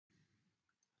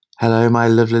Hello, my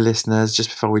lovely listeners.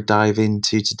 Just before we dive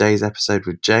into today's episode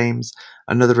with James,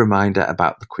 another reminder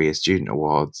about the Queer Student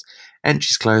Awards.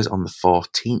 Entries close on the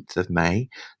 14th of May,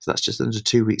 so that's just under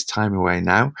 2 weeks' time away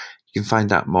now. You can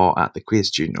find out more at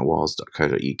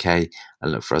thequeerstudentawards.co.uk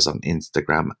and look for us on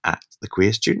Instagram at the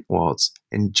Queer Student Awards.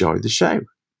 Enjoy the show.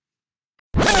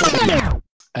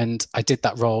 And I did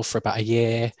that role for about a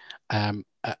year,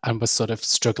 and was sort of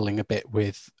struggling a bit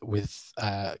with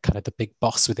kind of the big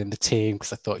boss within the team,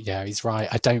 because I thought, yeah, he's right,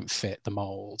 I don't fit the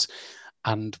mold.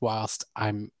 And whilst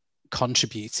I'm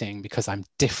contributing because I'm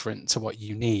different to what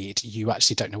you need, you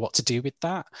actually don't know what to do with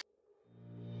that.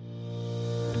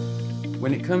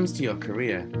 When it comes to your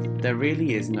career, there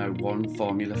really is no one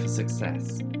formula for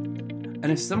success.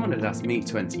 And if someone had asked me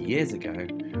 20 years ago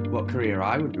what career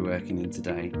I would be working in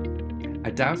today, I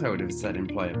doubt I would have said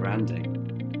employer branding,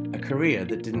 a career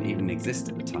that didn't even exist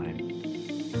at the time.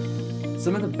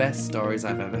 Some of the best stories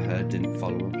I've ever heard didn't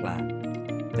follow a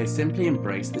plan. They simply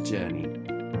embraced the journey.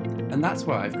 And that's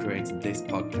why I've created this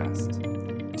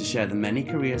podcast, to share the many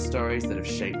career stories that have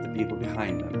shaped the people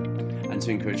behind them, and to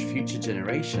encourage future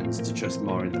generations to trust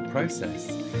more in the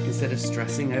process instead of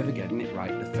stressing over getting it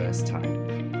right the first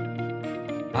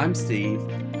time. I'm Steve,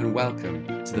 and welcome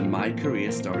to the My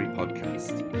Career Story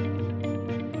podcast.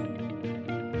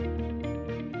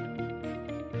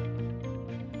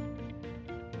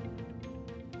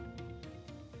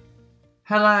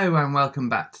 Hello, and welcome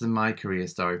back to the My Career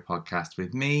Story podcast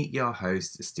with me, your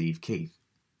host, Steve Keith.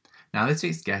 Now, this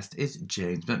week's guest is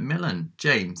James McMillan.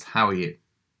 James, how are you?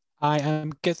 I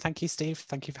am good, thank you, Steve.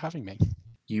 Thank you for having me.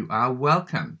 You are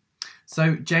welcome.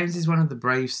 So, James is one of the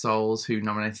brave souls who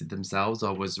nominated themselves,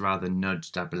 or was rather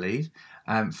nudged, I believe,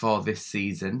 for this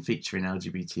season featuring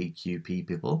LGBTQ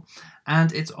people.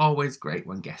 And it's always great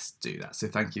when guests do that. So,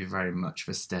 thank you very much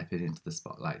for stepping into the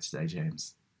spotlight today,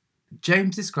 James.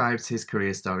 James describes his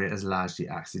career story as largely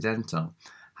accidental.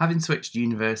 Having switched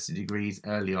university degrees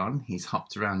early on, he's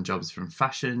hopped around jobs from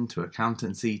fashion to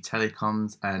accountancy,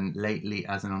 telecoms, and lately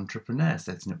as an entrepreneur,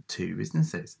 setting up 2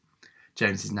 businesses.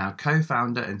 James is now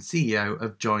co-founder and CEO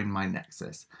of Join My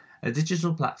Nexus, a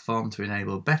digital platform to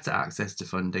enable better access to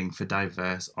funding for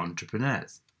diverse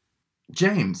entrepreneurs.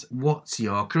 James, what's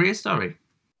your career story?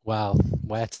 Well,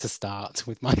 where to start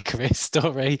with my career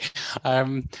story?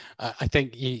 I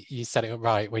think you said it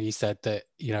right when you said that,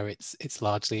 you know, it's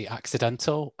largely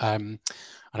accidental. And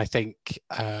I think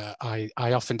I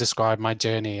often describe my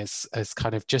journey as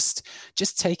kind of just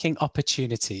taking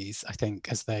opportunities, I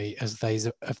think, as they've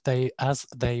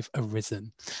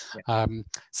arisen. Yeah.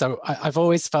 So I've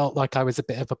always felt like I was a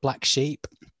bit of a black sheep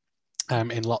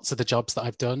in lots of the jobs that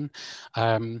I've done,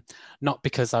 not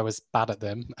because I was bad at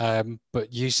them,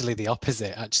 but usually the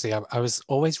opposite. Actually, I was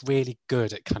always really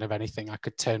good at kind of anything I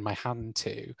could turn my hand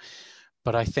to,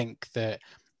 but I think that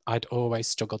I'd always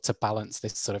struggled to balance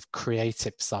this sort of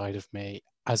creative side of me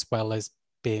as well as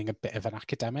being a bit of an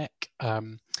academic.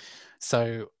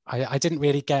 So I didn't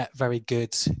really get very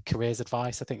good careers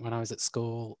advice, I think, when I was at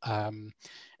school.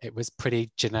 It was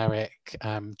pretty generic,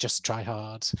 just try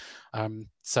hard.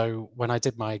 So when I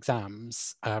did my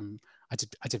exams, I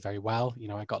did very well. You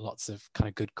know, I got lots of kind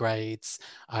of good grades.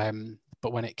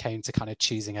 But when it came to kind of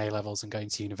choosing A-levels and going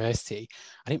to university,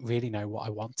 I didn't really know what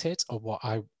I wanted or what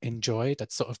I enjoyed.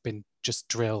 I'd sort of been just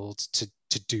drilled to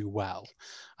do well.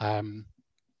 And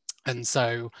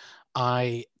so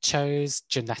I chose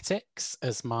genetics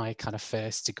as my kind of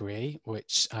first degree,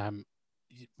 which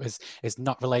is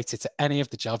not related to any of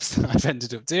the jobs that I've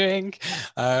ended up doing.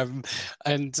 And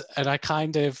I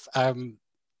kind of,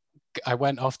 I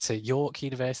went off to York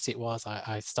University.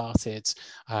 I started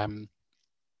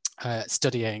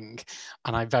studying,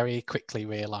 and I very quickly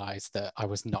realized that I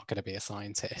was not going to be a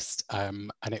scientist,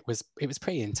 and it was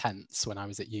pretty intense when I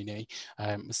was at uni.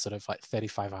 It was sort of like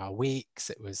 35-hour weeks.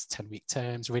 It was 10-week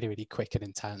terms, really quick and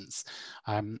intense,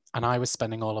 and I was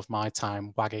spending all of my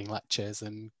time wagging lectures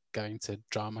and going to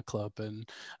drama club and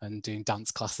doing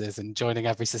dance classes and joining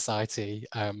every society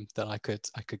that I could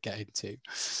get into.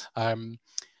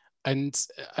 And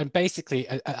basically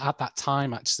at that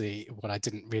time, actually, what I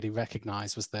didn't really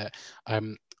recognize was that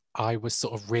I was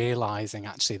sort of realizing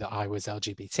actually that I was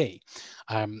LGBT.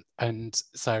 And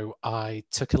so I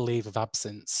took a leave of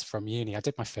absence from uni. I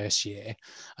did my first year,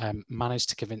 managed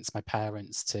to convince my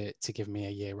parents to give me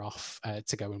a year off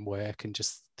to go and work and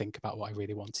just think about what I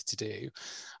really wanted to do.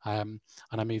 And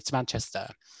I moved to Manchester.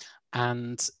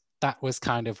 And that was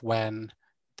kind of when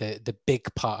the big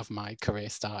part of my career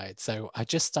started. So I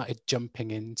just started jumping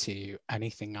into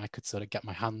anything I could sort of get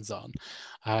my hands on.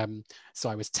 So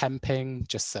I was temping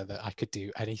just so that I could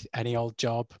do any old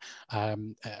job,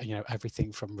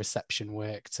 everything from reception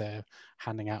work to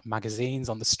handing out magazines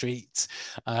on the street.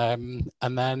 And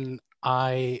then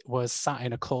I was sat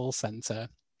in a call center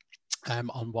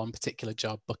on one particular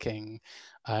job booking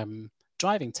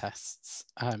driving tests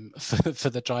for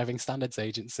the Driving Standards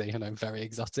Agency, very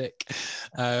exotic.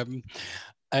 And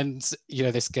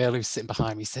this girl who's sitting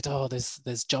behind me said, "Oh,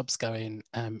 there's jobs going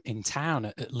in town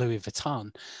at Louis Vuitton,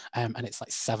 and it's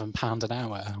like £7 an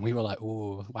hour." And we were like,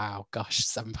 "Oh, wow, gosh,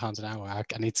 £7 an hour! I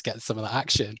need to get some of that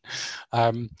action."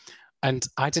 And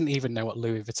I didn't even know what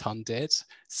Louis Vuitton did,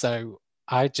 so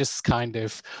I just kind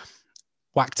of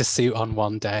whacked a suit on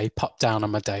one day, popped down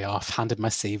on my day off, handed my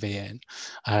CV in,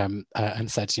 and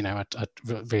said, I'd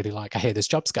really like, I hear there's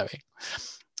jobs going.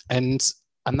 And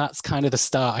that's kind of the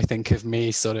start, I think, of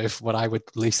me sort of what I would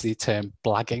loosely term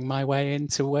blagging my way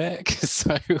into work.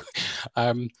 So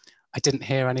I didn't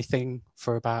hear anything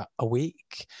for about a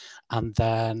week. And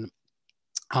then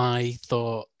I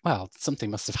thought, well, something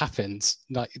must have happened.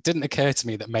 Like, it didn't occur to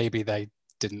me that maybe they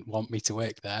didn't want me to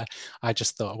work there. I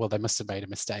just thought, well, they must have made a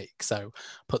mistake. So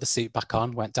put the suit back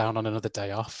on, went down on another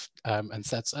day off, and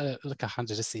said, look, I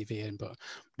handed a CV in, but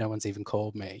no one's even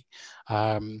called me.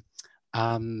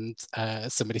 And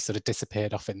somebody sort of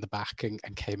disappeared off in the back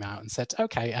and came out and said,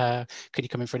 okay, could you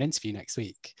come in for an interview next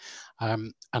week?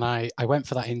 And I went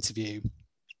for that interview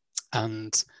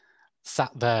and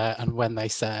sat there, and when they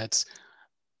said,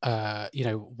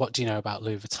 what do you know about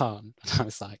Louis Vuitton? And I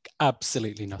was like,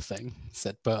 absolutely nothing. I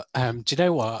said, but do you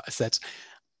know what? I said,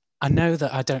 I know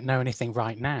that I don't know anything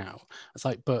right now. I was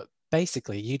like, but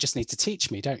basically you just need to teach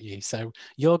me, don't you? So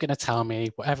you're going to tell me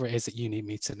whatever it is that you need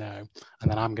me to know, and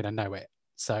then I'm going to know it.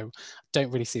 So don't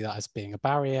really see that as being a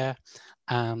barrier.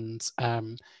 And,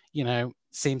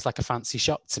 seems like a fancy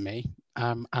shop to me.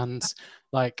 And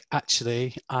like,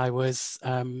 actually I was,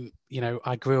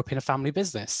 I grew up in a family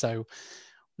business. So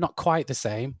not quite the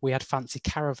same. We had fancy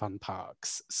caravan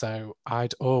parks. So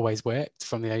I'd always worked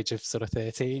from the age of sort of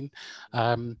 13.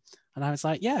 And I was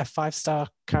like, yeah, 5-star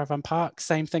caravan park,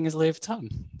 same thing as Louis Vuitton.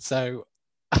 So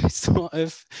I sort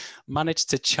of managed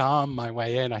to charm my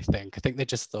way in, I think. I think they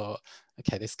just thought,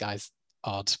 okay, this guy's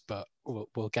odd, but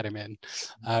we'll get him in.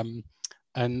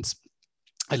 And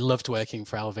I loved working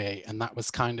for LV, and that was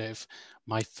kind of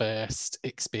my first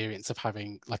experience of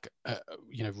having like a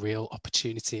real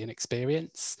opportunity and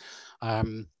experience.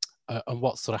 And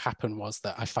what sort of happened was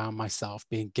that I found myself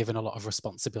being given a lot of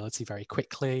responsibility very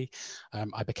quickly.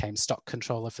 I became stock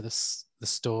controller for the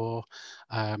store.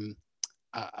 And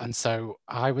so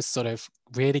I was sort of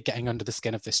really getting under the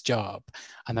skin of this job,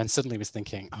 and then suddenly was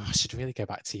thinking, oh, I should really go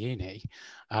back to uni.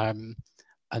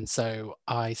 And so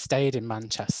I stayed in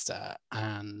Manchester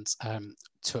and I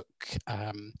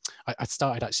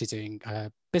started actually doing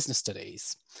business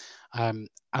studies. And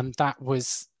that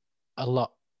was a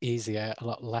lot easier, a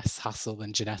lot less hassle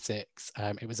than genetics.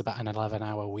 It was about an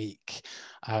 11-hour week.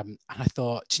 And I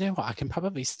thought, do you know what? I can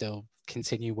probably still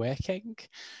continue working.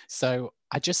 So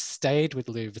I just stayed with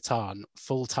Louis Vuitton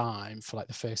full time for like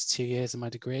the first 2 years of my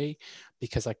degree,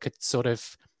 because I could sort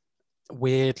of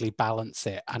weirdly balance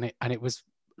it. And it was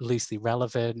loosely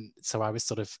relevant. So I was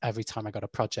sort of, every time I got a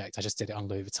project, I just did it on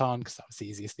Louis Vuitton because that was the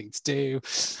easiest thing to do.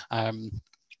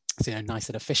 So, nice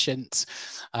and efficient.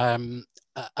 And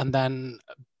then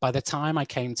by the time I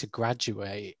came to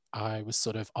graduate, I was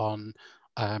sort of on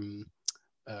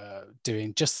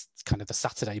doing just kind of the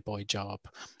Saturday boy job.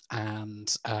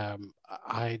 And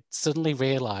I suddenly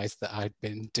realized that I'd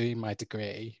been doing my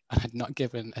degree and had not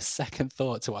given a second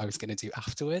thought to what I was going to do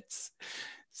afterwards.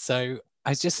 So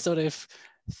I just sort of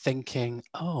thinking,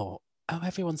 oh,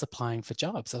 everyone's applying for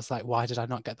jobs. I was like, why did I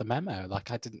not get the memo?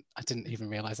 Like I didn't even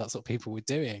realize that's what people were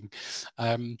doing.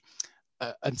 And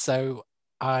so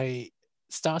I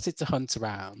started to hunt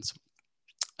around,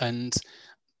 and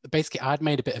basically I'd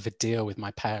made a bit of a deal with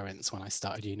my parents when I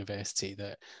started university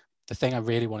that the thing I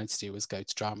really wanted to do was go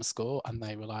to drama school. And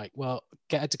they were like, well,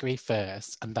 get a degree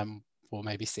first and then we'll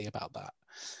maybe see about that.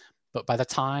 But by the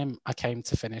time I came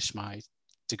to finish my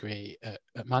degree at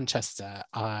Manchester,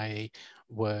 I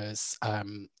was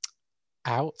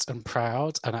out and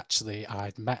proud, and actually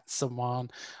I'd met someone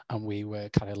and we were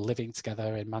kind of living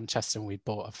together in Manchester, and we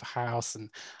bought a house, and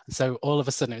so all of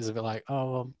a sudden it was a bit like,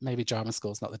 oh, well, maybe drama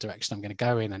school's not the direction I'm going to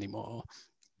go in anymore.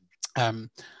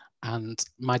 And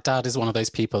my dad is one of those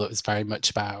people that was very much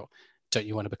about, don't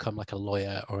you want to become like a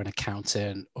lawyer or an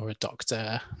accountant or a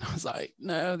doctor? And I was like,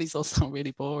 no, these all sound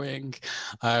really boring.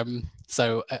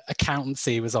 So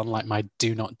accountancy was on like my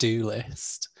do not do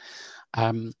list.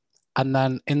 And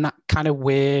then in that kind of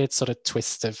weird sort of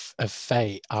twist of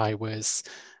fate, I was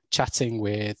chatting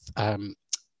with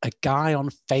a guy on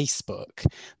Facebook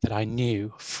that I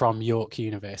knew from York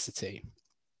University.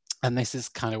 And this is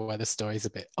kind of where the story's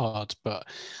a bit odd, but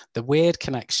the weird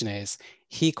connection is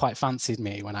he quite fancied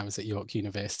me when I was at York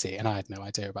University, and I had no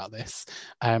idea about this.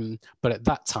 But at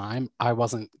that time, I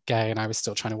wasn't gay and I was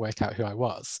still trying to work out who I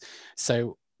was.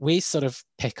 So we sort of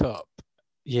pick up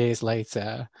years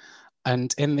later,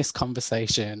 and in this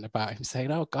conversation about him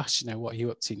saying, oh gosh, what are you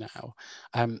up to now?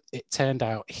 It turned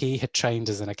out he had trained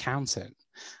as an accountant.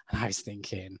 And I was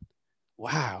thinking,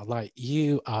 wow, like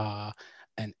you are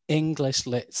an English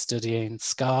lit studying,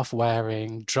 scarf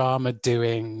wearing, drama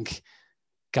doing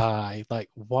guy. Like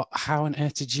how on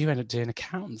earth did you end up doing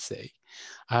accountancy?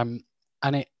 And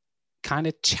it kind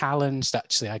of challenged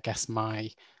actually, I guess, my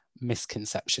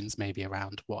misconceptions maybe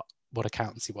around what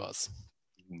accountancy was.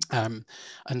 And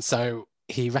so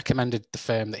he recommended the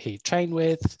firm that he trained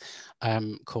with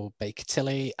called Baker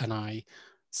Tilly. And I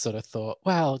sort of thought,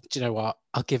 well, do you know what?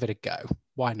 I'll give it a go.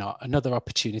 Why not? Another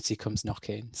opportunity comes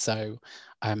knocking. So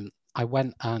I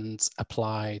went and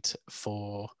applied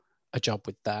for a job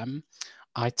with them.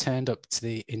 I turned up to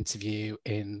the interview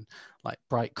in like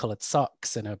bright coloured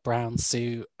socks and a brown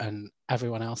suit, and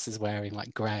everyone else is wearing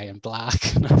like grey and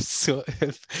black. And I'm sort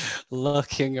of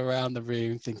looking around the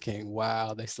room thinking,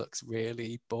 wow, this looks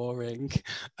really boring.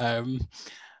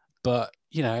 But,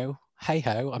 hey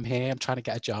ho, I'm here, I'm trying to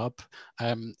get a job.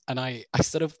 And I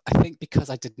think because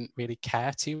I didn't really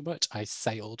care too much, I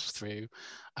sailed through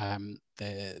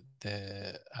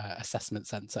the assessment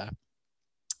centre.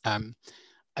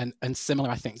 And similar,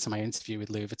 I think, to my interview with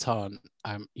Louis Vuitton,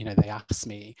 they asked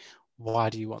me, why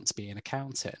do you want to be an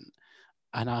accountant?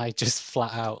 And I just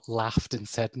flat out laughed and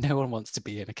said, no one wants to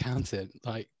be an accountant.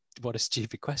 Like, what a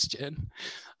stupid question.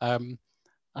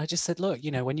 I just said, look,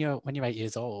 when you're 8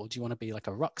 years old, you want to be like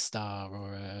a rock star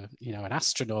or an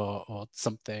astronaut or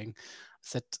something. I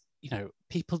said,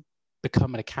 people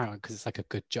become an accountant because it's like a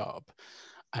good job.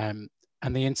 And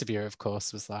the interviewer, of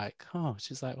course, was like, oh,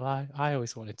 she's like, well, I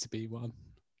always wanted to be one.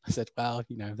 I said, well,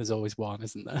 there's always one,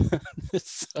 isn't there?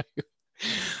 So,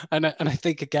 and I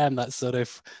think again, that sort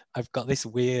of, I've got this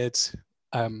weird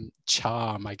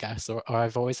charm, I guess, or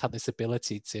I've always had this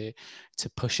ability to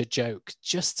push a joke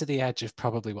just to the edge of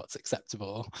probably what's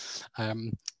acceptable.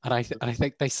 And I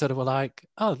think they sort of were like,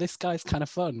 oh, this guy's kind of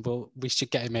fun. Well, we should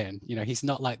get him in. He's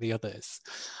not like the others.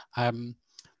 And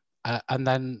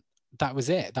then that was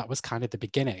it. That was kind of the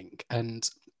beginning. And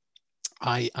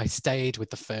I stayed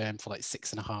with the firm for like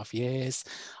 6.5 years.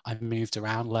 I moved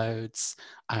around loads.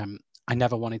 I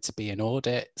never wanted to be in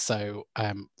audit. So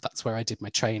that's where I did my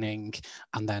training.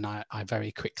 And then I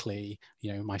very quickly,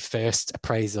 my first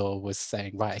appraisal was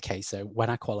saying, right, okay, so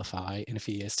when I qualify in a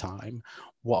few years' time,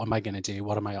 what am I going to do?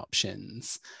 What are my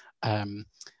options? And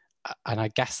I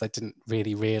guess I didn't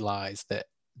really realize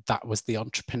that was the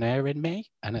entrepreneur in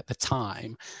me. And at the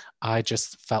time, I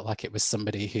just felt like it was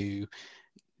somebody who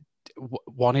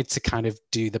wanted to kind of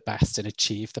do the best and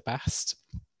achieve the best.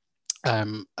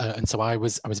 And so I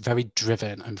was very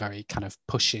driven and very kind of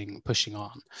pushing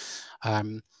on.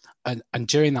 And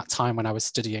during that time when I was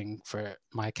studying for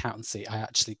my accountancy, I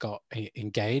actually got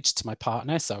engaged to my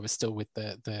partner. So I was still with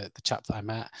the chap that I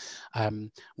met.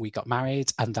 We got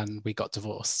married and then we got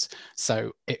divorced.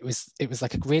 So it was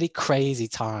like a really crazy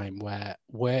time where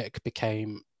work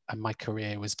became, and my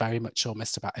career was very much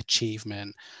almost about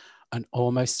achievement and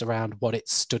almost around what it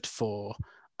stood for.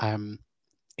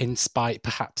 In spite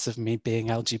perhaps of me being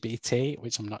LGBT,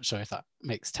 which I'm not sure if that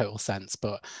makes total sense,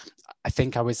 but I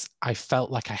think I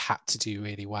felt like I had to do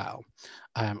really well.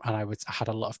 And I had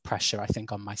a lot of pressure, I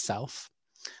think, on myself.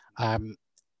 And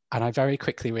I very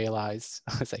quickly realized,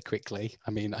 I say quickly,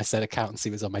 I mean, I said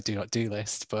accountancy was on my do not do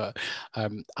list, but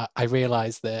I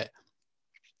realized that,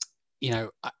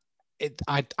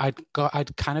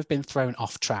 I'd kind of been thrown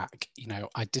off track.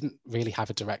 I didn't really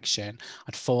have a direction.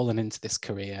 I'd fallen into this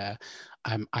career.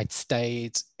 I'd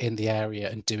stayed in the area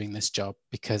and doing this job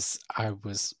because I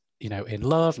was, in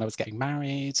love and I was getting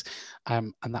married,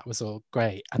 and that was all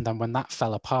great. And then when that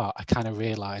fell apart, I kind of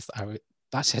realized I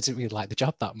didn't really like the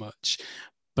job that much,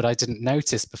 but I didn't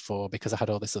notice before because I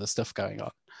had all this other stuff going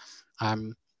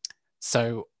on.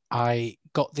 So I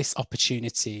got this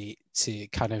opportunity to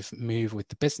kind of move with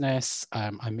the business.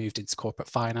 I moved into corporate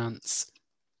finance.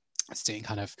 I was doing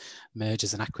kind of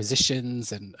mergers and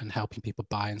acquisitions and helping people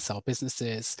buy and sell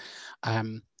businesses.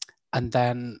 And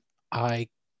then I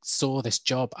saw this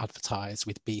job advertised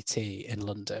with BT in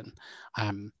London.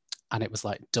 and it was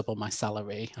like double my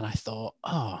salary. And I thought,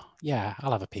 oh yeah,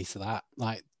 I'll have a piece of that.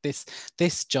 Like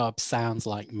this job sounds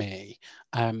like me.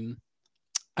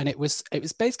 And it was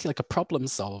basically like a problem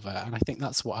solver, and I think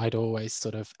that's what I'd always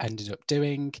sort of ended up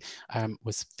doing,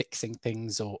 was fixing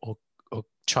things or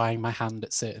trying my hand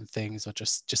at certain things, or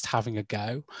just having a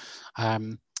go.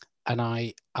 And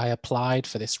I applied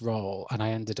for this role, and I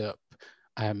ended up,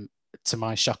 to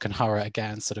my shock and horror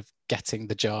again, sort of getting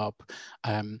the job,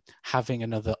 having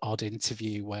another odd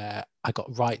interview where I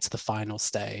got right to the final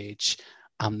stage,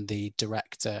 and the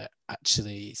director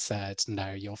actually said,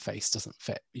 no, your face doesn't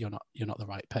fit, you're not the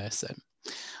right person.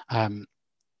 And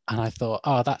I thought,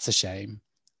 oh, that's a shame.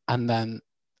 And then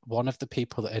one of the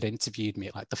people that had interviewed me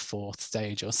at like the 4th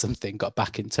stage or something got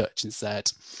back in touch and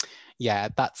said, yeah,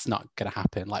 that's not going to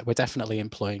happen. Like, we're definitely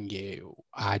employing you.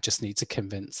 I just need to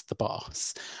convince the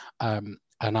boss. And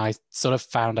I sort of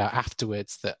found out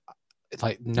afterwards that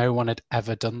like no one had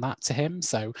ever done that to him.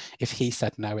 So if he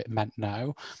said no, it meant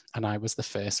no. And I was the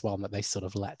first one that they sort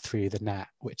of let through the net,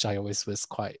 which I always was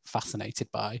quite fascinated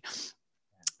by.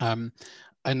 And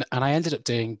I ended up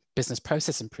doing business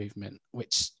process improvement,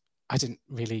 which I didn't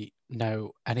really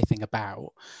know anything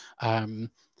about. And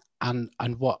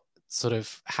what sort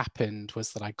of happened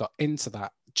was that I got into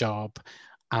that job,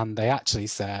 and they actually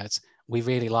said, we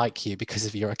really like you because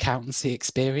of your accountancy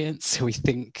experience. We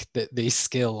think that these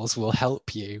skills will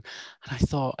help you. And I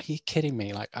thought, are you kidding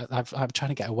me? Like, I'm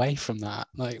trying to get away from that.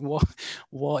 Like,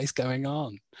 what is going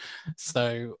on?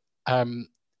 So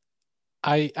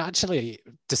I actually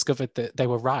discovered that they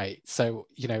were right. So,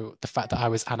 you know, the fact that I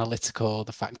was analytical,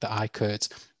 the fact that I could,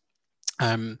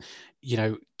 you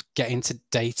know, get into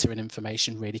data and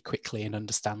information really quickly and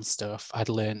understand stuff. I'd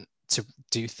learned to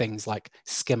do things like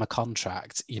skim a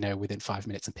contract, you know, within 5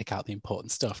 minutes and pick out the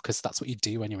important stuff, because that's what you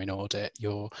do when you're in audit.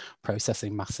 You're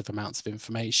processing massive amounts of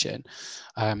information.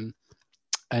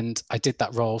 And I did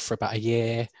that role for about a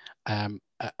year, and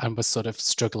was sort of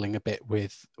struggling a bit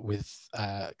with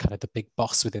kind of the big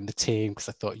boss within the team, because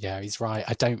I thought, yeah, he's right,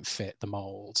 I don't fit the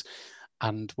mold.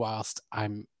 And whilst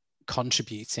I'm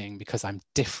contributing because I'm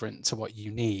different to what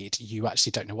you need, you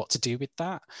actually don't know what to do with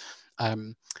that.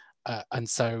 And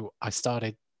so I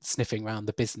started sniffing around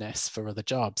the business for other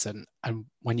jobs. And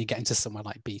when you get into somewhere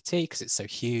like BT, because it's so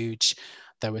huge,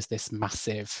 there was this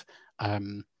massive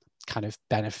kind of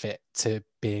benefit to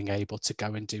being able to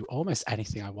go and do almost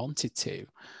anything I wanted to.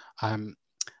 And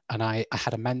I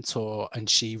had a mentor, and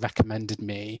she recommended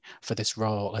me for this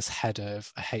role as head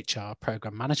of a HR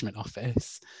program management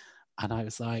office. And I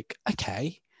was like,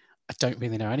 okay, I don't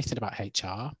really know anything about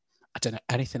HR. I don't know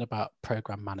anything about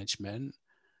program management,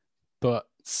 but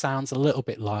sounds a little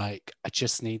bit like I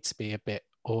just need to be a bit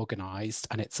organized,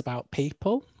 and it's about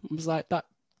people. I was like,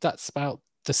 that's about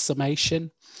the summation.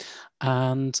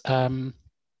 And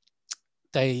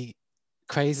they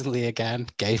crazily again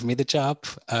gave me the job.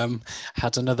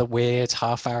 Had another weird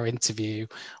half-hour interview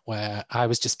where I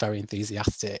was just very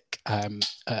enthusiastic, and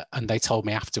they told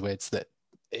me afterwards that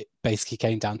it basically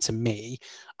came down to me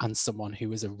and someone who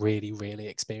was a really, really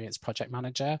experienced project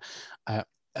manager.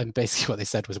 And basically what they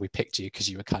said was, we picked you because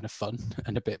you were kind of fun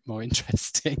and a bit more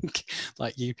interesting.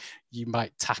 Like you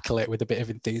might tackle it with a bit of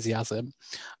enthusiasm.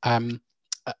 And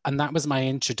that was my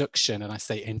introduction. And I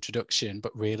say introduction,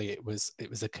 but really it was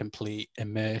a complete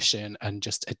immersion and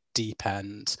just a deep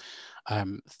end,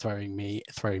 throwing me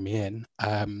in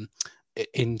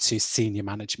into senior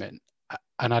management.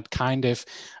 And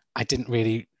I didn't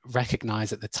really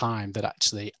recognize at the time that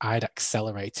actually I'd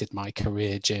accelerated my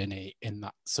career journey in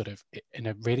that sort of, in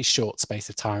a really short space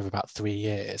of time of about 3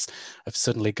 years, of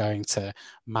suddenly going to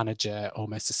manager,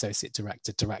 almost associate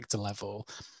director level.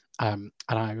 And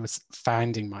I was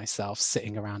finding myself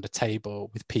sitting around a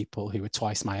table with people who were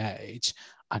twice my age,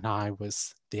 and I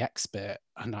was the expert,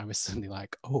 and I was suddenly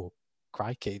like, oh,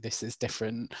 crikey, this is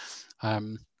different.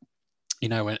 You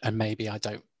know, and maybe I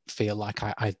don't feel like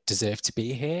I deserve to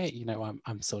be here. You know,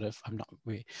 I'm not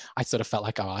really, I sort of felt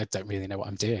like, oh, I don't really know what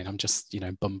I'm doing. I'm just, you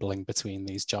know, bumbling between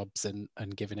these jobs and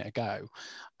giving it a go.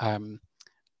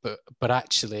 But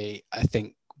actually, I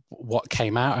think what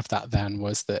came out of that then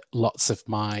was that lots of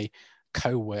my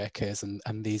co-workers and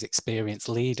these experienced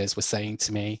leaders were saying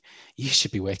to me, you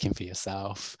should be working for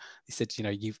yourself. They said, you know,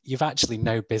 you've actually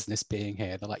no business being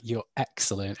here. They're like, you're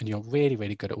excellent and you're really,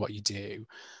 really good at what you do,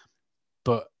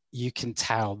 but you can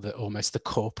tell that almost the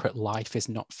corporate life is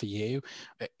not for you.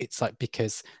 It's like,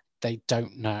 because they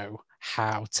don't know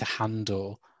how to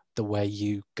handle the way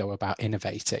you go about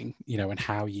innovating, you know, and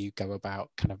how you go about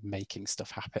kind of making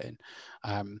stuff happen.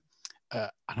 And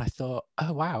I thought,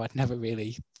 oh, wow, I'd never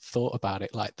really thought about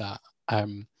it like that.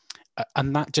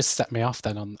 and that just set me off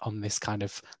then on this kind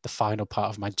of the final part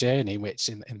of my journey, which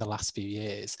in the last few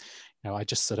years, I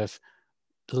just sort of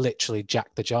literally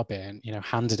jacked the job in,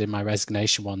 handed in my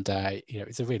resignation one day.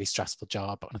 It's a really stressful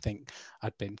job, and I think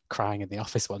I'd been crying in the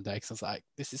office one day because I was like,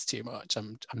 this is too much.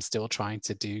 I'm still trying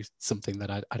to do something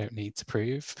that I don't need to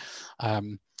prove.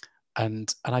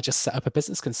 And I just set up a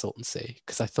business consultancy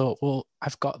because I thought, well,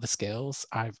 I've got the skills.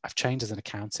 I've trained as an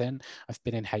accountant. I've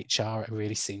been in HR at a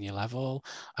really senior level.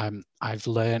 I've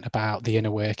learned about the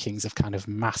inner workings of kind of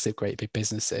massive, great big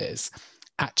businesses.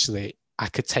 Actually, I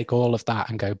could take all of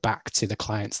that and go back to the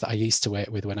clients that I used to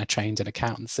work with when I trained in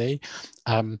accountancy.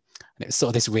 And it was sort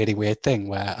of this really weird thing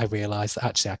where I realized that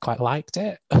actually I quite liked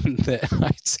it.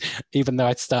 Even though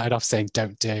I'd started off saying,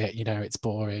 don't do it, it's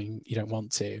boring, you don't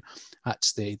want to.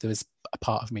 Actually, there was a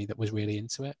part of me that was really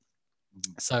into it.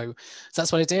 So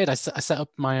that's what I did. I set up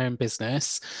my own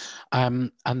business.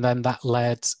 And then that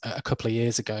led a couple of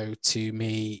years ago to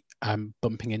me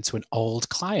bumping into an old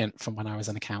client from when I was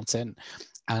an accountant.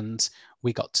 And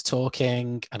we got to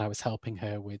talking, and I was helping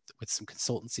her with some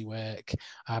consultancy work.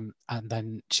 And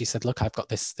then she said, look, I've got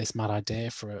this mad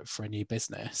idea for a new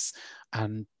business.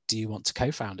 And do you want to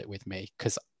co-found it with me?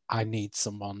 Because I need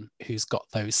someone who's got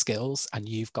those skills and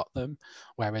you've got them.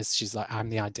 Whereas she's like, I'm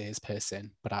the ideas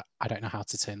person, but I don't know how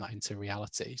to turn that into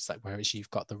reality. She's like, whereas you've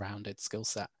got the rounded skill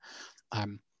set.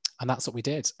 And that's what we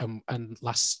did. And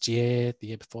last year, the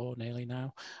year before, nearly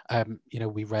now,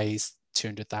 we raised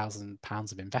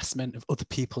 £200,000 of investment of other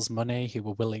people's money who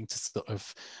were willing to sort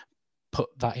of put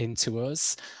that into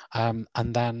us. And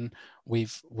then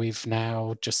we've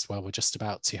now we're just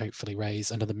about to hopefully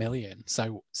raise another $1 million.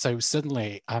 So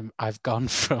suddenly I've gone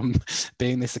from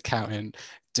being this accountant,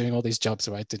 doing all these jobs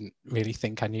where I didn't really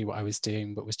think I knew what I was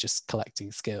doing, but was just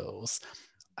collecting skills.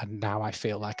 And now I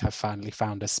feel like I've finally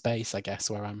found a space, I guess,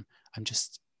 where I'm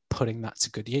just putting that to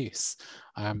good use.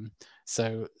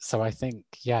 So I think,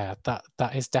 yeah,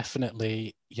 that is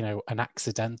definitely, an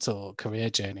accidental career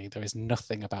journey. There is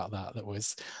nothing about that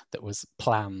was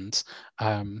planned.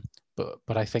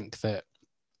 But I think that,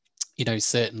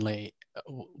 certainly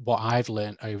what I've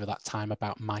learned over that time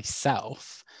about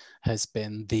myself has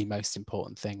been the most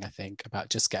important thing, I think, about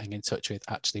just getting in touch with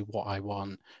actually what I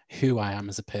want, who I am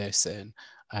as a person.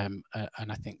 And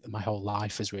I think that my whole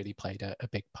life has really played a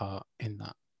big part in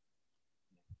that.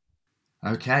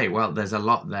 Okay, well, there's a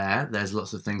lot there. There's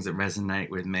lots of things that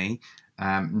resonate with me.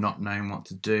 Not knowing what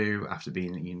to do after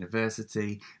being at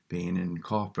university, being in a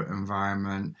corporate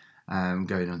environment,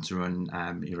 going on to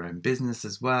run your own business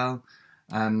as well.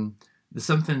 There's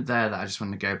something there that I just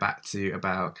want to go back to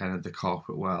about kind of the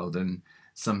corporate world and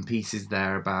some pieces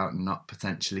there about not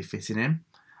potentially fitting in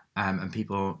and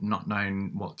people not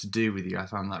knowing what to do with you. I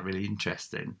found that really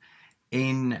interesting.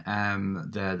 In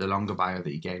the longer bio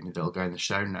that you gave me that'll go in the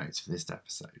show notes for this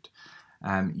episode,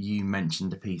 you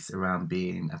mentioned a piece around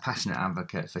being a passionate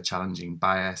advocate for challenging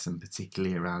bias and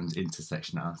particularly around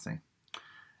intersectionality.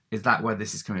 Is that where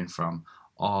this is coming from?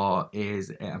 Or is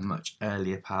it a much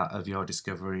earlier part of your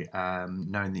discovery,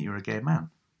 knowing that you're a gay man?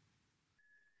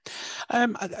 I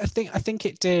think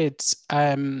it did.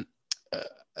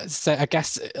 So I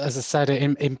guess, as I said,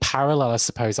 in parallel, I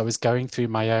suppose I was going through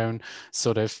my own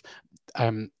sort of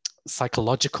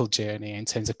psychological journey in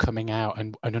terms of coming out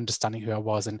and understanding who I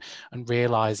was and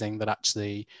realizing that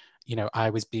actually, I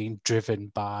was being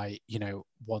driven by,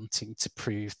 wanting to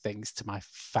prove things to my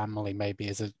family, maybe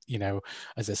as a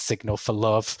signal for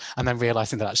love, and then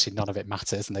realizing that actually none of it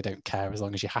matters and they don't care as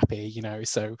long as you're happy,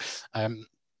 So I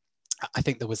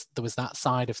think there was that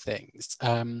side of things.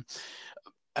 And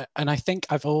I think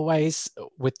I've always,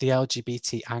 with the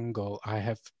LGBT angle, I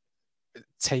have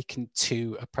taken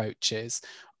two approaches.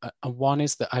 And one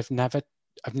is that I've never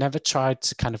tried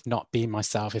to kind of not be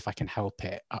myself if I can help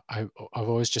it. I've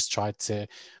always just tried to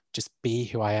just be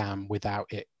who I am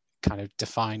without it kind of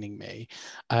defining me.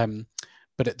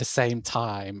 But at the same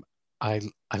time, I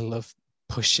love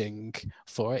pushing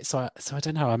for it. So I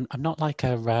don't know. I'm not like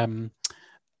a I'm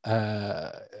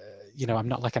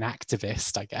not like an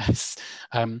activist, I guess.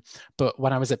 But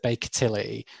when I was at Baker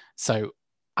Tilly, so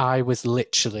I was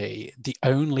literally the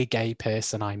only gay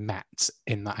person I met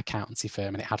in that accountancy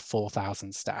firm, and it had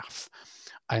 4,000 staff.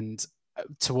 And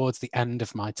towards the end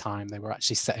of my time, they were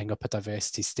actually setting up a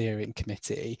diversity steering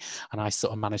committee, and I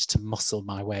sort of managed to muscle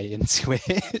my way into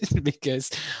it because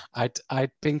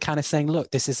I'd been kind of saying, look,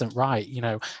 this isn't right.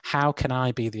 How can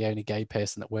I be the only gay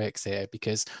person that works here?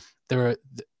 Because there are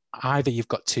either you've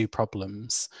got two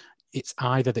problems. It's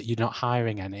either that you're not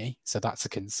hiring any, so that's a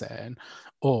concern,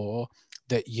 or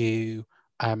that you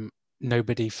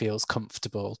nobody feels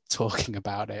comfortable talking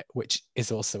about it, which is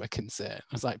also a concern.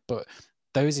 I was like, but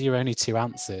those are your only two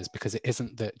answers, because it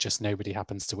isn't that just nobody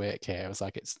happens to work here. I was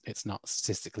like, it's not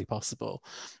statistically possible.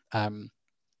 And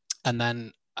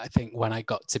then I think when I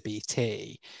got to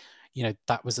BT, you know,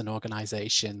 that was an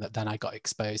organization that then I got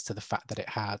exposed to the fact that it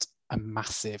had a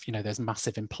massive, you know, there's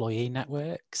massive employee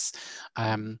networks.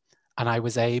 And I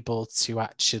was able to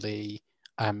actually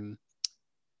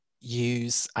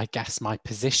use, I guess, my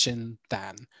position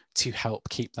then to help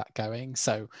keep that going.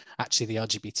 So actually the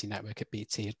LGBT network at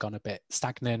BT had gone a bit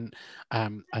stagnant.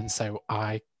 And so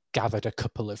I gathered a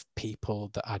couple of people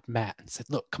that I'd met and said,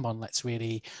 look, come on, let's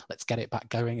get it back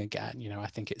going again. You know, I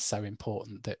think it's so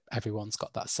important that everyone's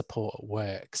got that support at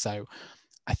work. So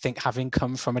I think having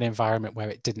come from an environment where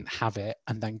it didn't have it,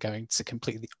 and then going to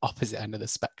completely the opposite end of the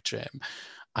spectrum,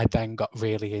 I then got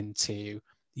really into,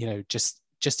 you know, just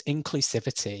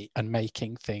inclusivity and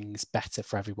making things better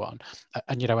for everyone.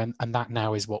 And, you know, and that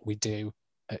now is what we do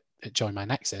at Join My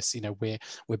Nexus. You know,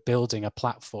 we're building a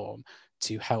platform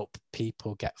to help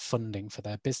people get funding for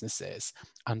their businesses.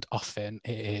 And often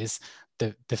it is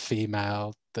the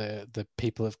female, the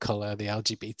people of color, the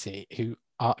LGBT who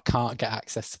can't get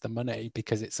access to the money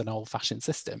because it's an old-fashioned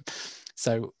system.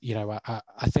 So, you know,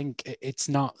 I think it's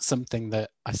not something that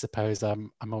I suppose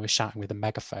I'm always shouting with a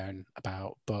megaphone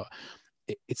about, but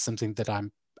it's something that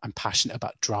I'm passionate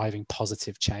about, driving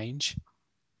positive change.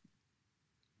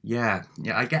 Yeah,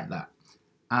 I get that.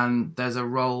 And there's a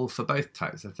role for both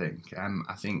types, I think.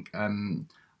 I've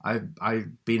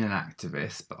been an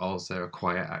activist, but also a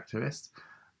quiet activist.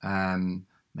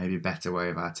 Maybe a better way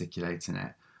of articulating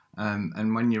it.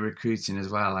 And when you're recruiting as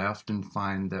well, I often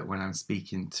find that when I'm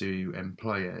speaking to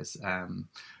employers,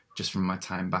 just from my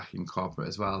time back in corporate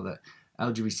as well, that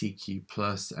LGBTQ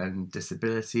plus and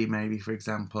disability, maybe, for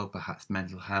example, perhaps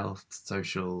mental health,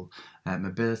 social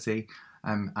mobility,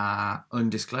 are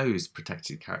undisclosed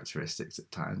protected characteristics at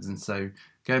times. And so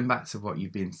going back to what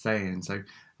you've been saying, so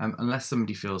unless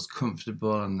somebody feels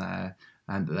comfortable and that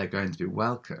they're going to be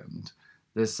welcomed,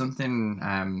 there's something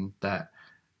that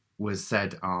was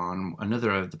said on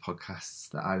another of the podcasts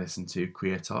that I listened to,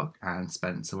 Queer Talk, and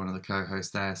Spencer, one of the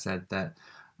co-hosts there, said that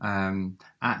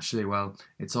actually, well,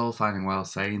 it's all fine and well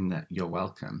saying that you're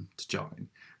welcome to join,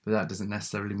 but that doesn't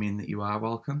necessarily mean that you are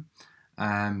welcome.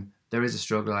 There is a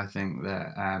struggle, I think,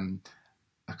 that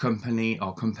a company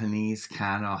or companies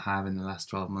can or have in the last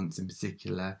 12 months in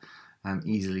particular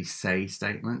easily say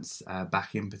statements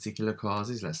backing particular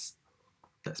causes.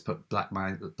 Let's put Black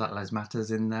Lives Matters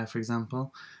in there, for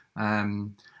example.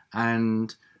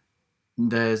 And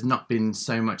there's not been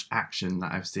so much action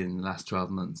that I've seen in the last 12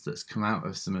 months that's come out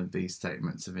of some of these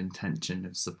statements of intention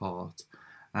of support.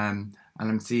 And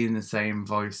I'm seeing the same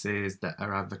voices that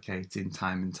are advocating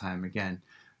time and time again,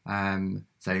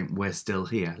 saying we're still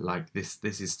here, like this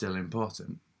is still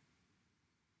important.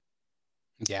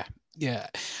 Yeah,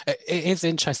 it is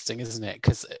interesting, isn't it?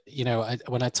 Because, you know,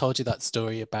 when I told you that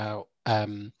story about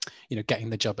you know, getting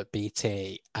the job at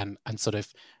BT and sort of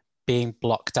being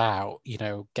blocked out, you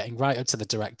know, getting right up to the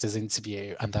director's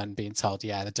interview and then being told,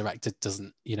 yeah, the director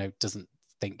doesn't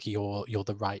think you're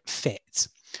the right fit.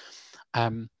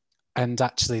 And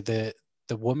actually the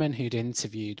woman who'd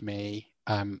interviewed me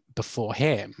before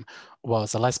him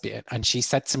was a lesbian, and she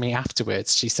said to me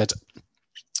afterwards, she said,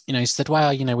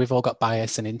 well, you know, we've all got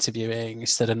bias in interviewing. She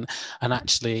said, and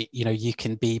actually, you know, you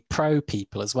can be pro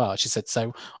people as well. She said,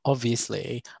 so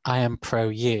obviously I am pro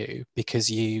you because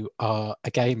you are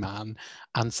a gay man.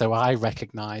 And so I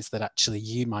recognize that actually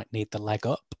you might need the leg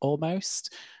up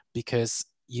almost, because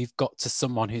you've got to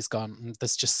someone who's gone,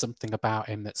 there's just something about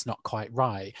him that's not quite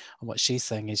right. And what she's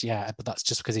saying is, yeah, but that's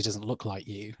just because he doesn't look like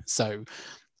you. So,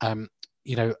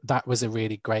 you know, that was a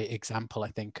really great example, I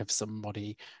think, of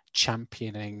somebody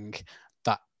championing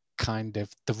that kind of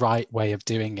the right way of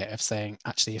doing it, of saying,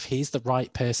 actually, if he's the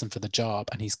right person for the job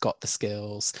and he's got the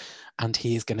skills and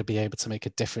he's going to be able to make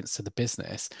a difference to the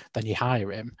business, then you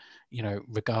hire him, you know,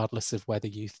 regardless of whether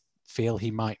you feel he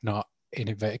might not, in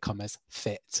inverted commas,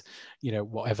 fit, you know,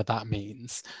 whatever that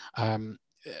means. And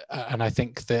I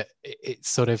think that it's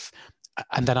sort of,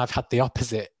 and then I've had the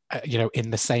opposite, you know, in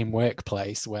the same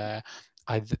workplace where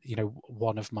you know,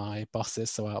 one of my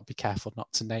bosses, so I'll be careful not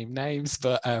to name names,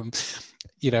 but,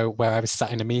 you know, where I was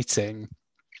sat in a meeting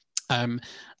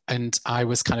and I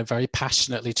was kind of very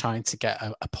passionately trying to get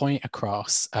a point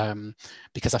across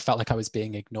because I felt like I was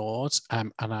being ignored.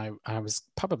 And I was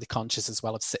probably conscious as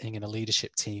well of sitting in a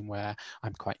leadership team where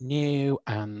I'm quite new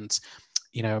and,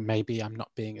 you know, maybe I'm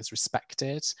not being as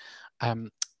respected.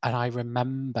 And I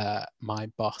remember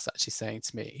my boss actually saying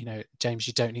to me, you know, James,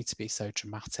 you don't need to be so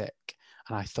dramatic.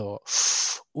 And I thought,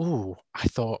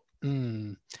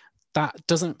 that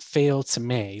doesn't feel to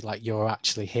me like you're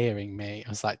actually hearing me. I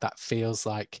was like, that feels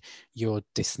like you're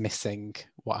dismissing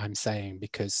what I'm saying,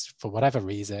 because for whatever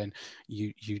reason,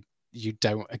 you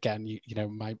don't, again, you know,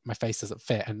 my face doesn't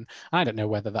fit. And I don't know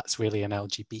whether that's really an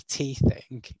LGBT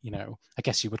thing, you know, I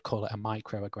guess you would call it a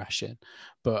microaggression,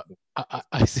 but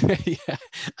yeah.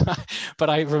 But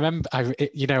I remember,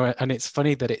 you know, and it's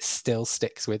funny that it still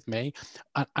sticks with me.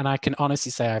 And I can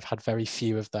honestly say I've had very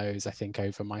few of those, I think,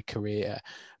 over my career.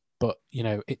 But, you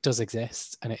know, it does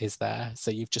exist and it is there. So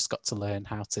you've just got to learn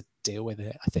how to deal with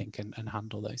it, I think, and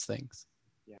handle those things.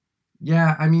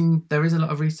 Yeah, I mean, there is a lot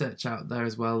of research out there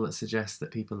as well that suggests that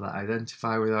people that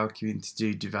identify with our community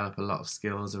do develop a lot of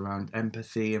skills around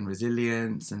empathy and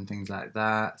resilience and things like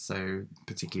that. So,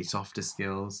 particularly softer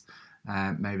skills,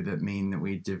 maybe that mean that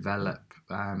we develop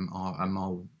or are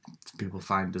more, people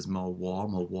find us more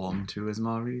warm or warm to us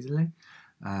more easily.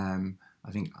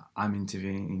 I think I'm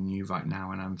interviewing you right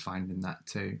now and I'm finding that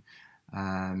too.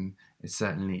 It's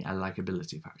certainly a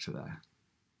likability factor there.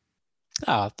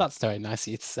 Oh, that's very nice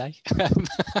of you to say.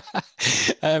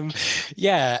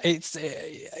 Yeah, it's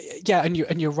yeah, and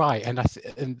you're right, and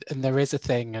and there is a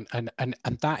thing, and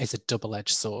that is a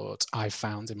double-edged sword I've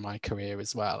found in my career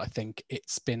as well. I think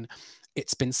it's been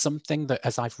something that,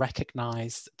 as I've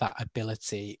recognized that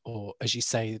ability, or as you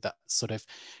say, that sort of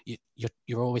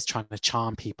you're always trying to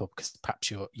charm people because perhaps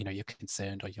you're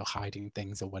concerned or you're hiding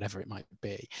things or whatever it might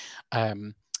be.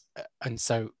 And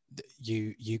so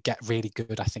you get really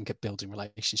good, I think, at building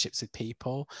relationships with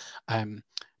people,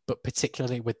 but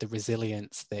particularly with the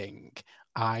resilience thing,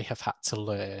 I have had to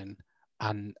learn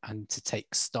and to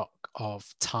take stock of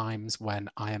times when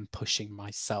I am pushing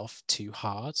myself too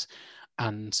hard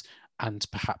and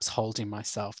perhaps holding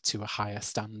myself to a higher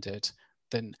standard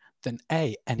than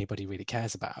A, anybody really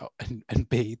cares about, and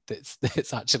B,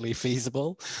 that's actually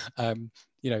feasible,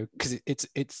 because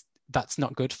it's that's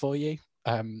not good for you.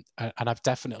 And I've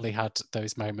definitely had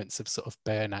those moments of sort of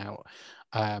burnout.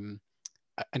 And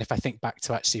if I think back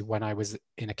to actually when I was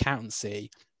in accountancy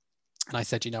and I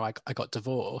said, I got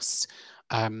divorced,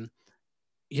 I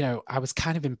was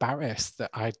kind of embarrassed that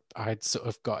I'd sort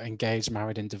of got engaged,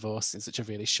 married and divorced in such a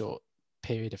really short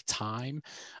period of time.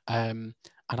 And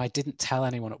I didn't tell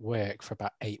anyone at work for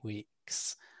about 8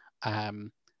 weeks.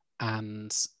 And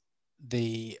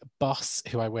the boss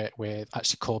who I work with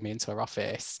actually called me into her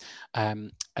office,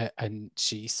 and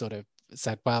she sort of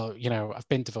said, well, I've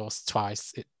been divorced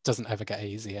twice. It doesn't ever get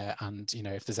easier. And,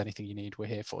 if there's anything you need, we're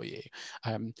here for you.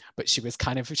 But she was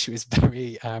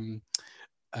very,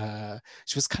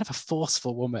 she was kind of a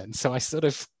forceful woman. So I sort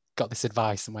of got this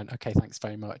advice and went, okay, thanks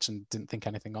very much, and didn't think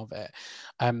anything of it.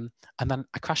 And then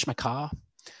I crashed my car.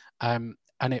 And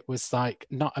it was like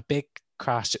not a big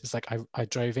crash. It was like I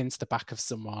drove into the back of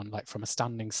someone, like from a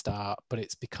standing start, but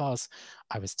it's because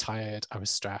I was tired, I was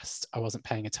stressed, I wasn't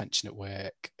paying attention at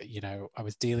work, I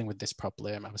was dealing with this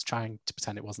problem, I was trying to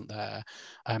pretend it wasn't there.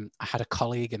 I had a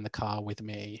colleague in the car with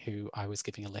me who I was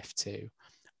giving a lift to,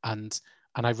 and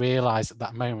I realized at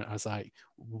that moment, I was like,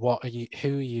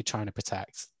 who are you trying to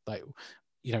protect? Like,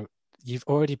 you've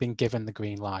already been given the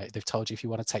green light. They've told you if you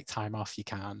want to take time off, you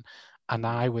can. And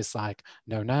I was like,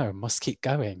 no, must keep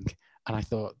going. And I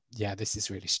thought, yeah, this is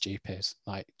really stupid.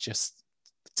 Like, just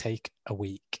take a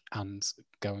week and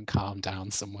go and calm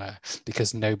down somewhere,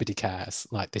 because nobody cares.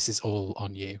 Like, this is all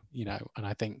on you, And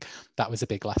I think that was a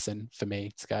big lesson for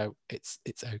me to go, it's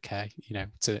okay,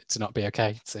 to not be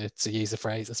okay, to use a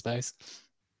phrase, I suppose.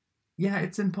 Yeah,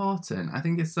 it's important. I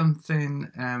think it's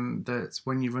something that's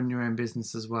when you run your own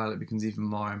business as well, it becomes even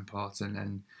more important.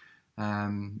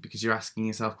 And because you're asking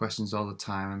yourself questions all the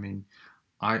time. I mean,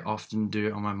 I often do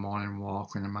it on my morning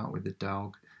walk when I'm out with the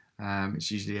dog.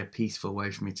 It's usually a peaceful way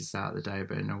for me to start the day,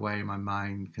 but in a way my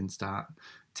mind can start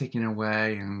ticking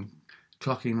away and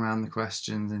clocking around the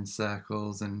questions in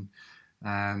circles, and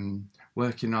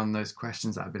working on those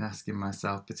questions that I've been asking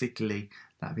myself, particularly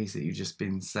that piece that you've just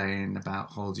been saying about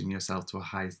holding yourself to a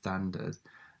high standard,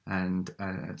 and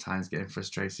at times getting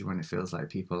frustrated when it feels like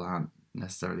people aren't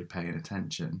necessarily paying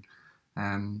attention.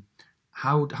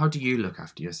 How do you look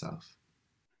after yourself?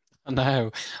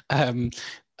 No,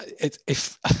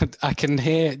 if I can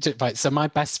hear, right, so my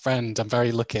best friend, I'm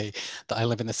very lucky that I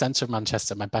live in the centre of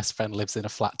Manchester. My best friend lives in a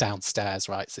flat downstairs,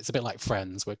 right? So it's a bit like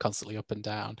Friends, we're constantly up and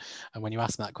down. And when you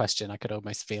ask me that question, I could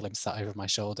almost feel him sat over my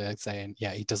shoulder saying,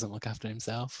 yeah, he doesn't look after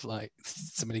himself, like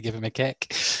somebody give him a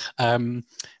kick.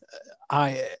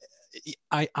 I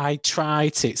try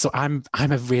to, so I'm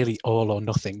a really all or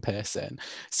nothing person.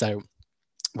 So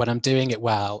when I'm doing it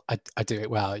well, I do it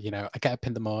well. I get up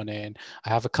in the morning, I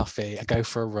have a coffee, I go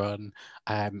for a run,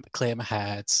 clear my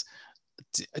head,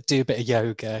 do a bit of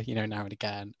yoga, you know, now and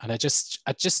again. And I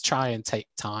just try and take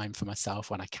time for myself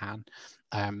when I can.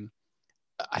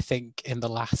 I think in the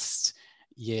last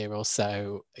year or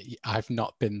so, I've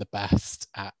not been the best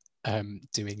at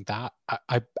doing that.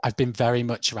 I've been very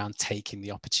much around taking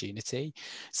the opportunity.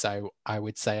 So I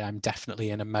would say I'm definitely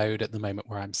in a mode at the moment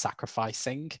where I'm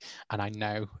sacrificing, and I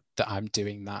know that I'm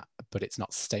doing that, but it's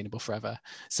not sustainable forever.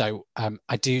 So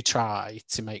I do try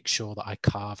to make sure that I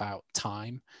carve out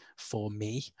time for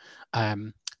me.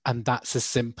 And that's as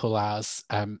simple as,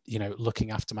 you know,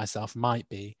 looking after myself might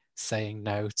be saying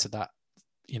no to that,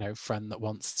 you know, friend that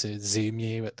wants to Zoom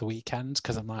you at the weekend,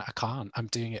 because I'm like, I can't, I'm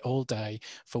doing it all day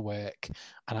for work,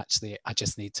 and actually I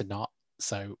just need to not.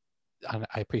 So, and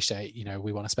I appreciate, you know,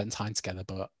 we want to spend time together,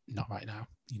 but not right now,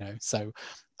 you know. So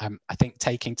I think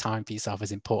taking time for yourself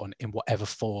is important in whatever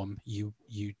form you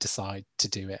decide to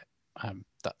do it.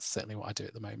 That's certainly what I do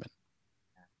at the moment.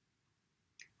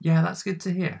 Yeah, that's good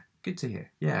to hear. Good to hear.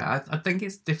 Yeah, I think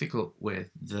it's difficult with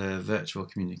the virtual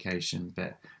communication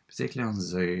bit, particularly on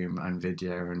Zoom and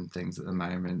video and things at the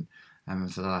moment,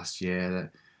 and for the last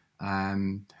year,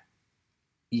 that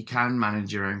you can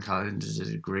manage your own calendar to a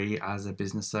degree as a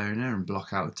business owner and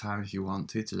block out time if you want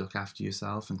to look after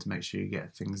yourself and to make sure you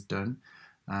get things done.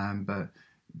 But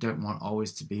don't want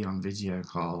always to be on video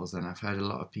calls. And I've heard a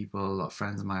lot of people, a lot of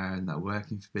friends of my own that are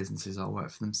working for businesses or work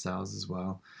for themselves as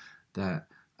well, that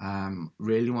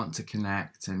really want to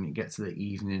connect, and you get to the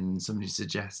evening and somebody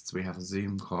suggests we have a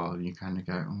Zoom call and you kind of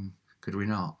go, could we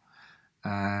not?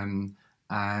 And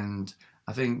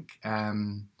I think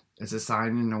it's a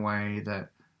sign in a way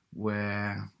that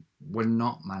we're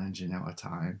not managing our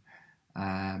time,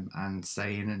 and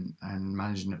saying and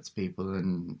managing it to people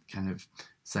and kind of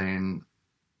saying,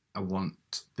 I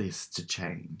want this to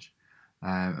change.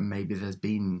 And maybe there's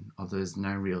been, or there's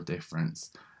no real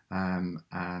difference.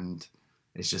 And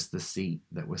it's just the seat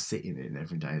that we're sitting in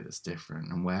every day that's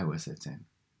different, and where we're sitting.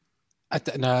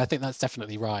 No, I think that's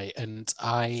definitely right. And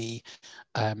I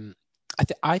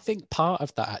think part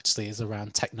of that actually is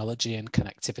around technology and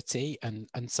connectivity. And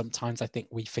sometimes I think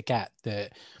we forget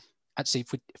that actually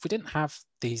if we didn't have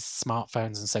these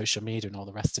smartphones and social media and all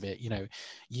the rest of it, you know,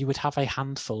 you would have a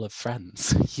handful of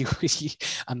friends.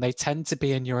 And they tend to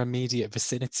be in your immediate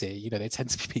vicinity. You know, they tend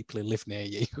to be people who live near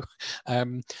you.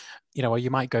 You know, or you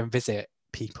might go and visit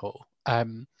people.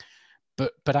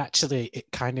 But actually it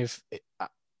kind of,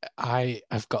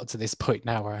 I've got to this point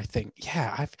now where I think,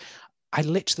 yeah, I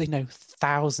literally know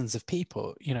thousands of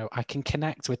people. You know, I can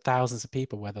connect with thousands of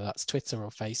people, whether that's Twitter or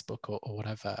Facebook or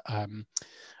whatever.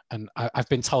 And I've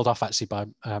been told off actually by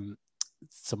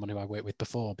someone who I worked with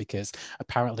before, because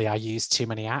apparently I use too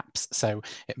many apps. So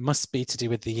it must be to do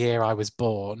with the year I was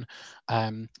born,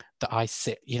 that I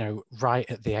sit, you know, right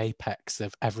at the apex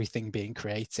of everything being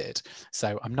created.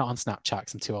 So I'm not on Snapchat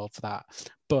because I'm too old for that.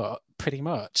 But pretty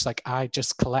much, like, I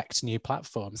just collect new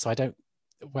platforms. So I don't,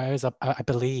 whereas I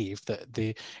believe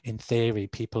that in theory,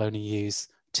 people only use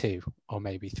 2 or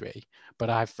maybe 3, but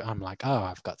I'm like, oh,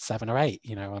 I've got 7 or 8,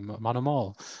 you know, I'm on them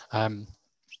all.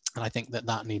 And I think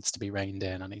that needs to be reined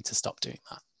in. I need to stop doing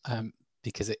that,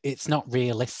 because it's not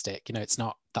realistic. You know,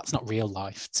 that's not real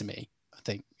life to me. I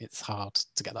think it's hard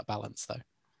to get that balance though.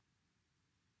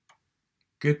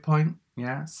 Good point.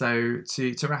 Yeah. So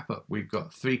to wrap up, we've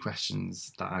got 3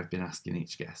 questions that I've been asking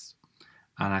each guest,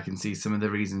 and I can see some of the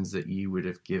reasons that you would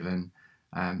have given,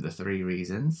 the 3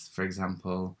 reasons. For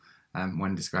example,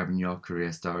 when describing your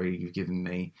career story, you've given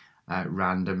me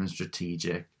random and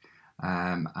strategic.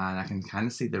 And I can kind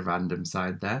of see the random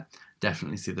side there,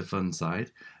 definitely see the fun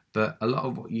side, but a lot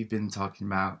of what you've been talking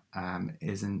about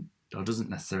isn't, or doesn't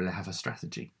necessarily have a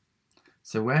strategy.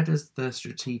 So where does the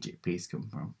strategic piece come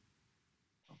from?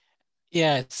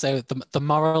 Yeah, so the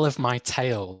moral of my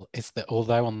tale is that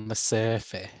although on the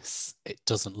surface it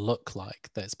doesn't look like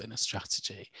there's been a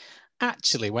strategy,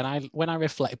 actually when I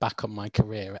reflect back on my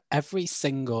career, every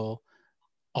single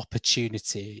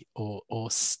opportunity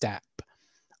or step,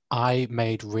 I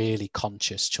made really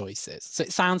conscious choices. So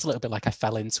it sounds a little bit like I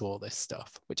fell into all this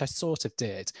stuff, which I sort of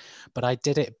did, but I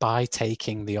did it by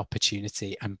taking the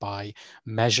opportunity and by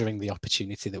measuring the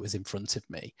opportunity that was in front of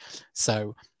me.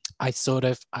 So I sort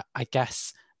of, I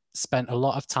guess, spent a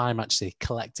lot of time actually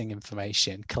collecting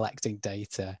information, collecting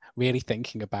data, really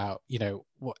thinking about, you know,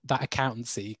 what that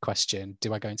accountancy question,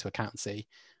 do I go into accountancy?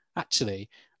 Actually,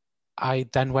 I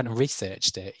then went and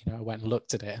researched it, you know, I went and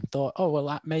looked at it and thought, oh,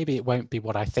 well, maybe it won't be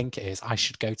what I think it is. I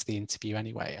should go to the interview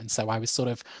anyway. And so I was sort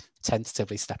of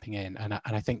tentatively stepping in. And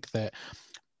I think that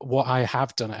what I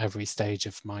have done at every stage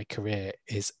of my career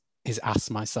is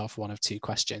ask myself one of 2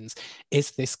 questions.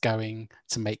 Is this going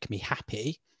to make me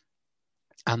happy?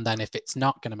 And then if it's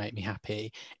not going to make me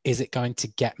happy, is it going to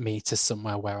get me to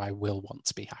somewhere where I will want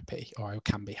to be happy or I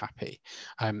can be happy?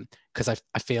 Because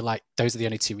I feel like those are the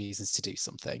only two reasons to do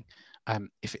something.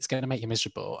 If it's going to make you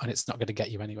miserable and it's not going to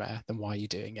get you anywhere, then why are you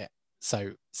doing it?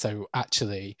 So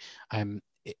actually,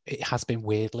 it has been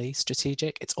weirdly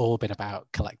strategic. It's all been about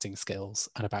collecting skills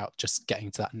and about just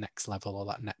getting to that next level or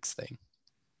that next thing.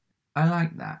 I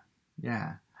like that.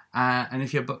 Yeah. And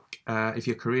if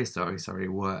your career story,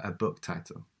 were a book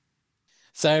title?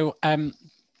 So, and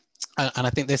I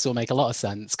think this will make a lot of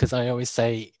sense, because I always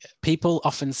say, people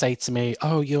often say to me,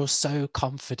 oh, you're so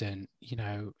confident, you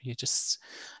know,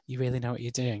 you really know what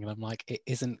you're doing. And I'm like, it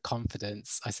isn't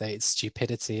confidence. I say it's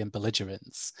stupidity and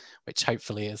belligerence, which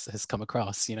hopefully has come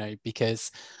across, you know,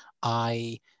 because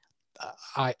I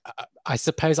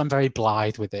suppose I'm very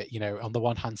blithe with it, you know, on the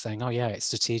one hand saying, oh yeah, it's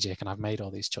strategic and I've made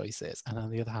all these choices. And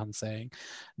on the other hand saying,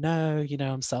 no, you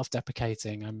know, I'm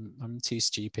self-deprecating. I'm too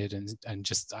stupid and I'm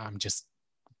just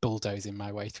bulldozing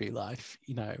my way through life,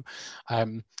 you know.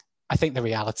 I think the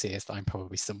reality is that I'm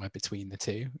probably somewhere between the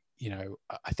two. You know,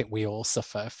 I think we all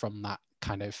suffer from that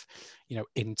kind of, you know,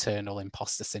 internal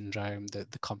imposter syndrome, the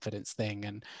confidence thing.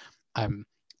 And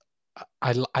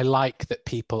I like that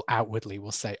people outwardly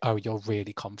will say, oh, you're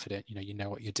really confident, you know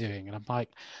what you're doing. And I'm like,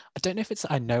 I don't know if it's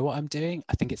that I know what I'm doing.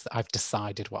 I think it's that I've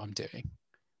decided what I'm doing.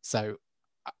 So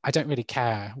I don't really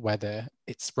care whether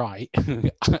it's right.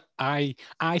 I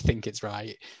think it's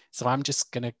right. So I'm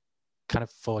just going to kind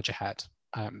of forge ahead.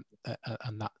 And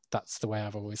that's the way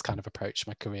I've always kind of approached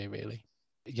my career, really.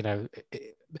 You know,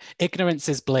 ignorance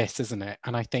is bliss, isn't it?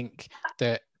 And I think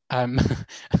that I'm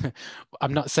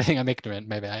not saying I'm ignorant,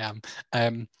 maybe I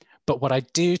am. But what I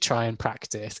do try and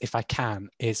practice, if I can,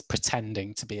 is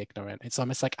pretending to be ignorant. It's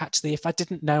almost like, actually, if I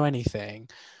didn't know anything,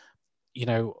 you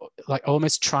know, like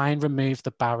almost try and remove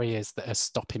the barriers that are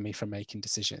stopping me from making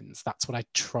decisions. That's what I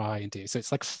try and do. So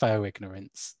it's like faux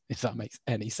ignorance, if that makes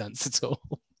any sense at all.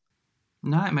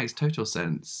 No, it makes total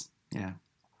sense. Yeah.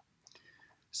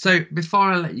 So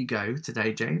before I let you go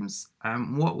today, James,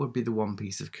 what would be the one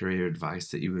piece of career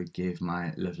advice that you would give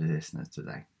my lovely listeners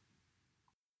today?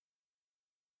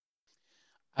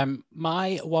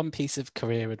 My one piece of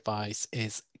career advice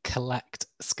is collect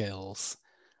skills.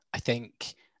 I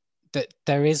think that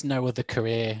there is no other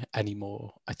career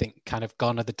anymore. I think kind of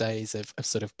gone are the days of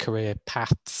sort of career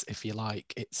paths, if you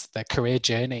like. It's their career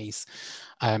journeys.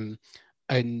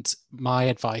 And my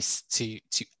advice to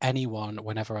anyone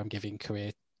whenever I'm giving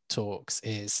career talks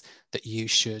is that you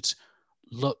should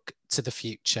look to the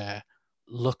future,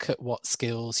 look at what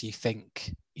skills you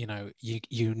think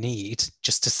you need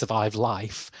just to survive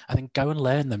life, and then go and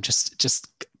learn them. Just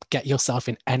get yourself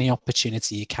in any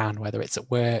opportunity you can, whether it's at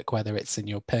work, whether it's in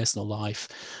your personal life.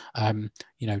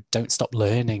 Don't stop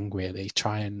learning, really.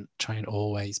 Try and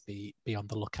always be on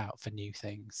the lookout for new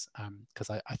things, because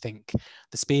I think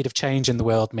the speed of change in the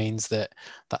world means that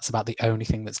that's about the only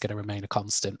thing that's going to remain a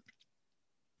constant.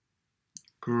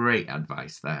 Great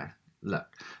advice there. Look,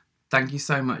 thank you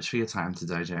so much for your time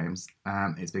today, James.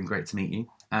 It's been great to meet you.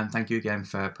 And thank you again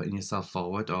for putting yourself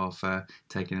forward, or for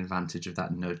taking advantage of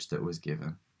that nudge that was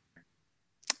given.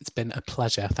 It's been a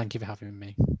pleasure. Thank you for having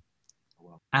me.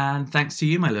 And thanks to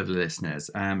you, my lovely listeners.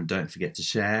 Don't forget to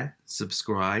share,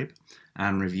 subscribe,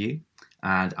 and review.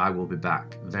 And I will be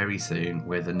back very soon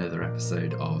with another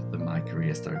episode of the My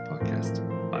Career Story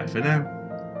podcast. Bye for now.